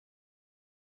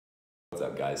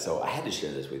what's up, guys? So I had to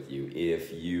share this with you.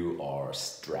 If you are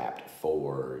strapped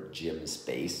for gym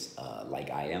space, like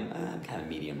I am, I'm kind of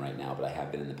medium right now, but I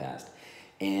have been in the past,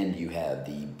 and you have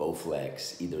the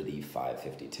Bowflex, either the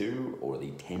 552 or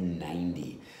the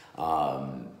 1090.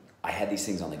 I had these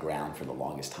things on the ground for the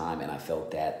longest time, and I felt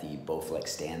that the Bowflex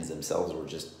stands themselves were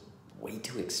just way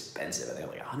too expensive. I think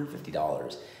like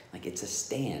 $150. Like, it's a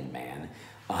stand, man.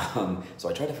 So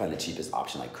I tried to find the cheapest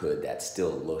option I could that still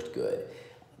looked good.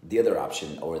 The other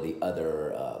option, or the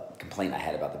other complaint I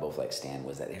had about the Bowflex stand,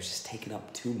 was that it was just taking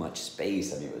up too much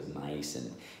space. I mean, it was nice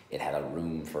and it had a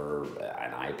room for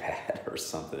an iPad or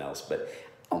something else, but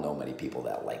I don't know many people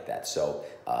that like that. So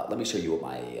let me show you what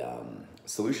my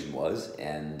solution was.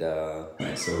 And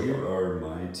right, so here are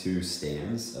my two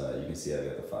stands. You can see I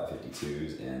got the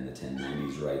 552s and the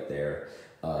 1090s right there.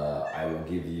 I will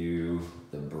give you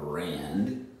the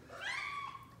brand,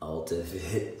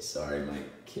 ATIVAFIT. Sorry, my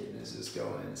kitten is just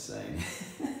going insane.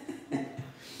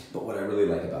 But what I really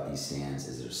like about these stands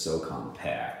is they're so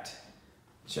compact.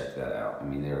 Check that out. I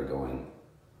mean, they're going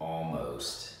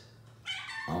almost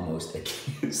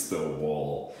against the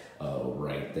wall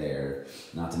right there.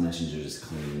 Not to mention they're just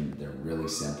clean. They're really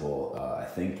simple. I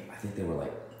think they were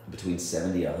like between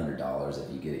 $70 and $100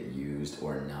 if you get it used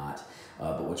or not.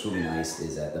 But what's really nice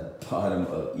is at the bottom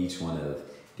of each one of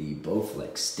the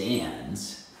Bowflex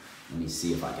stands, let me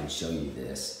see if I can show you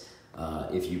this.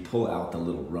 If you pull out the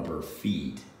little rubber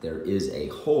feet, there is a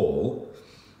hole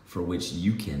for which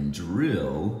you can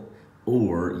drill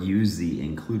or use the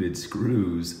included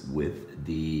screws with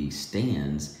the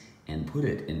stands and put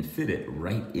it and fit it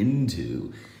right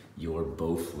into your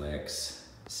Bowflex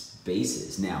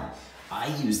spaces. Now, I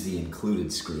use the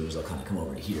included screws. I'll kind of come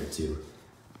over to here too.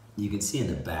 You can see in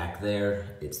the back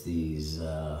there, it's these,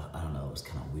 I don't know, it's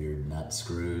kind of weird nut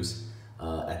screws.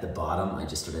 At the bottom, I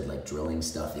just started like drilling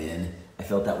stuff in. I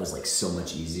felt that was like so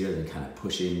much easier than kind of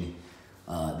pushing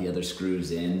the other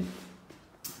screws in.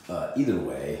 Either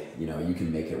way, you know, you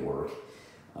can make it work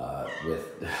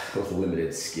with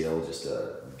limited skill, just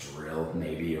a drill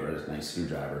maybe, or a nice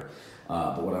screwdriver.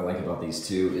 But what I like about these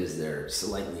two is they're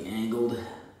slightly angled.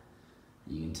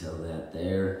 You can tell that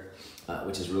there,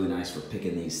 which is really nice for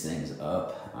picking these things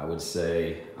up. I would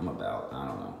say I'm about, I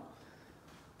don't know,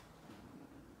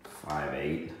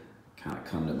 5'8", kind of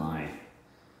come to my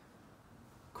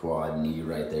quad knee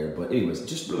right there. But anyways,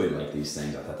 just really like these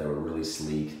things. I thought they were really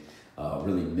sleek,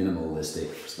 really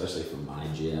minimalistic, especially for my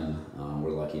gym.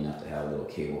 We're lucky enough to have a little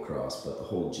cable cross, but the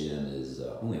whole gym is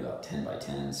only about 10 by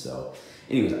 10. So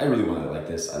anyways, I really wanted to like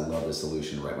this. I love the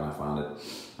solution. Right when I found it,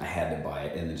 I had to buy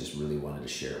it, and I just really wanted to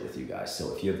share it with you guys.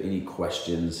 So if you have any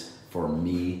questions for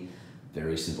me,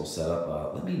 very simple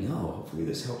setup, let me know. Hopefully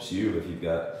this helps you if you've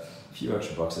got a few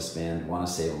extra bucks to spend, want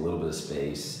to save a little bit of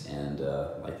space, and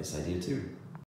like this idea too.